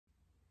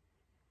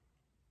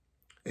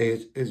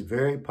It's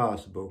very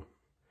possible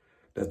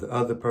that the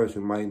other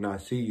person might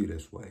not see you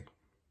this way.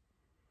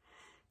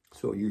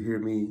 So you hear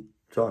me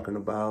talking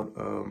about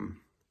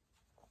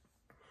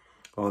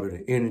all of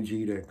the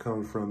energy that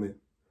comes from it,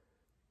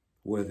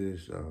 whether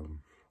it's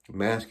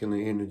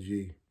masculine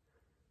energy,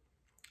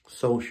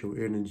 social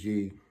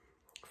energy,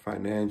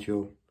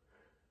 financial.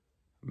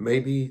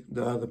 Maybe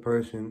the other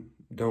person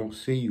don't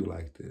see you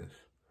like this.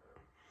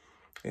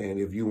 And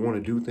if you want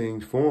to do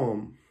things for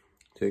them,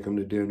 take them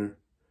to dinner,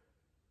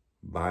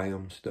 buy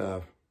them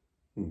stuff,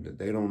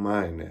 they don't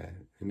mind that,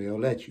 and they'll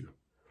let you.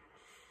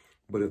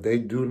 But if they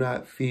do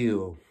not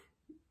feel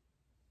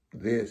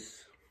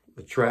this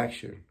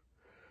attraction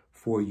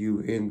for you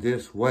in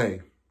this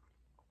way,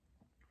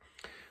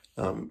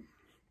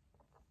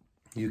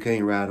 you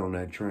can't ride on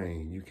that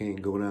train. You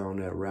can't go down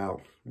that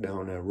route,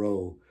 down that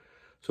road.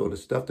 So the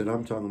stuff that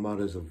I'm talking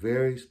about is a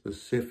very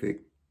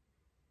specific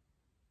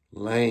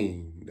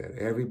lane that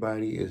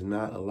everybody is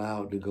not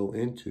allowed to go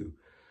into.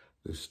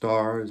 The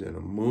stars and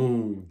the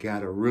moon got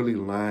to really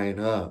line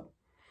up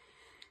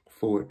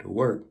for it to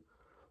work,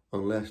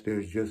 unless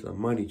there's just a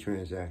money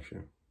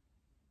transaction.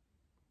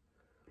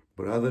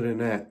 But other than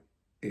that,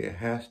 it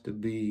has to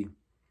be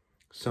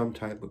some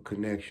type of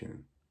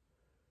connection.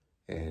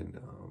 And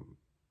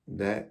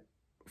that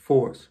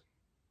force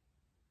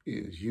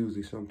is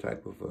usually some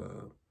type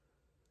of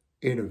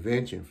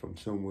intervention from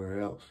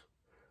somewhere else.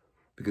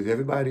 Because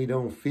everybody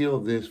don't feel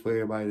this for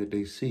everybody that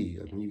they see.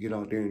 Like when you get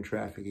out there in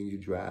traffic and you're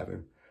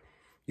driving,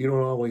 you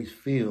don't always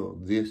feel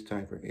this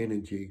type of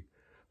energy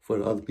for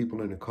the other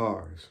people in the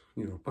cars.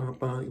 You know, bah,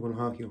 bah, you want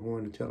to honk your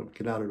horn and tell them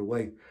to get out of the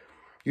way.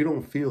 You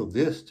don't feel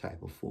this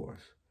type of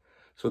force.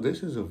 So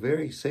this is a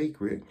very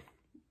sacred,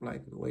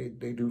 like the way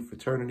they do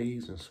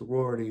fraternities and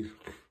sororities,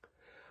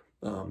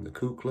 the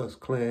Ku Klux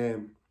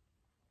Klan,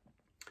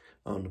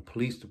 the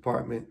police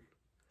department,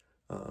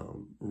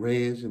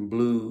 Reds and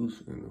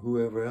Blues, and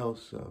whoever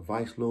else,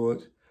 Vice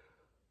Lords,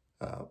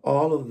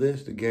 all of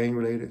this, the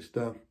gang-related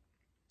stuff,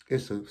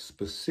 it's a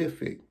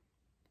specific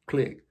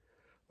clique.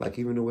 Like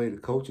even the way the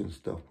coaching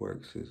stuff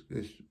works,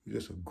 it's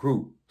just a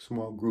group,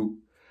 small group,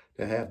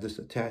 that have this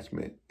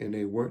attachment and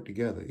they work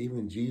together.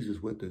 Even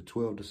Jesus with the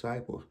 12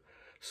 disciples,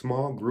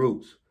 small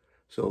groups.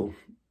 So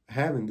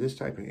having this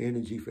type of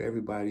energy for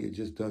everybody, it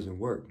just doesn't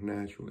work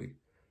naturally.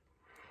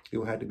 It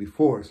will have to be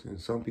forced, and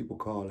some people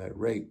call that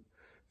rape.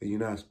 And you're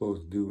not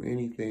supposed to do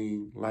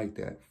anything like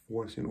that,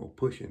 forcing or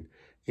pushing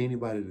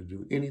anybody to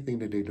do anything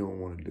that they don't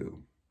want to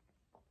do.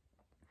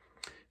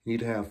 You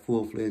need to have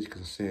full-fledged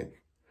consent.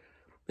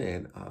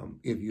 And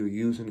if you're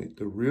using it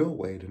the real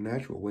way, the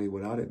natural way,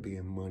 without it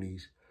being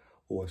monies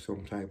or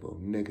some type of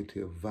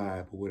negative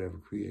vibe or whatever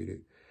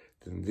created,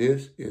 then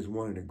this is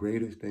one of the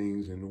greatest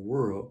things in the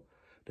world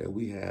that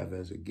we have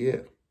as a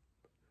gift.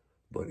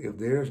 But if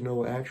there's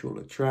no actual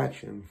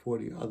attraction for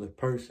the other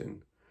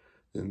person,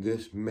 then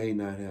this may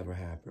not ever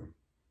happen.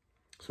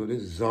 So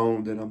this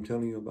zone that I'm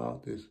telling you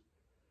about, this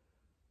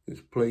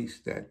place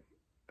that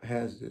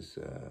has this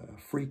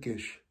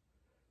freakish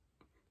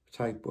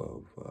type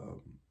of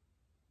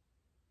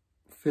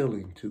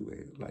feeling to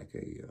it, like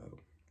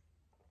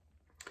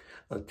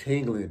a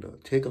tingling, a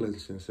tickling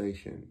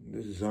sensation.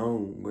 This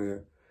zone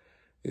where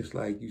it's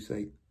like you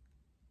say,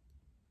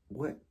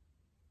 what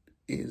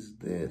is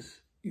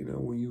this? You know,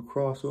 when you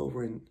cross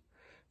over and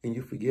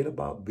you forget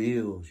about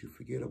bills, you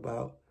forget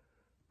about,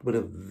 but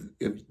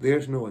if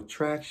there's no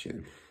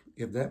attraction,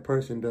 if that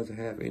person doesn't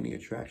have any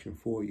attraction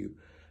for you,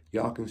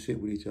 y'all can sit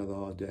with each other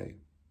all day.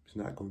 It's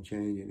not going to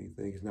change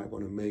anything. It's not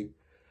going to make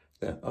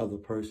that other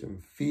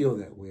person feel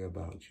that way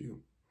about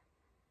you.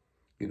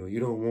 You know,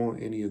 you don't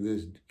want any of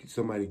this,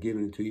 somebody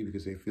giving it to you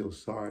because they feel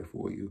sorry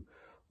for you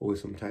or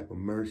some type of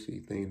mercy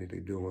thing that they're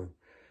doing.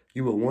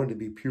 You will want it to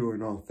be pure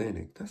and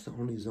authentic. That's the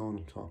only zone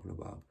I'm talking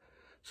about.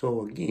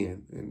 So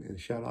again, and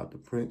shout out to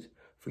Prince,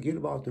 forget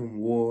about them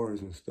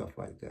wars and stuff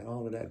like that.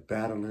 All of that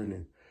battling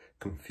and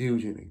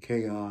confusion and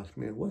chaos.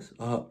 Man, what's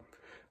up?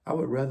 I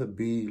would rather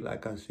be,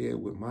 like I said,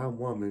 with my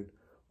woman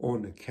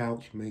on the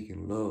couch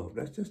making love.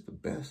 That's just the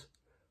best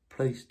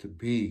place to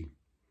be.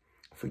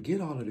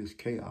 Forget all of this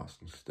chaos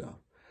and stuff.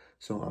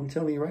 So I'm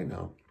telling you right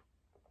now,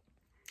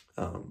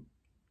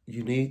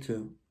 you need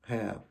to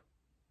have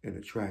an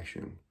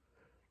attraction.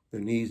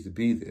 There needs to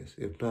be this.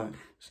 If not,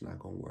 it's not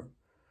going to work.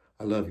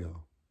 I love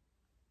y'all.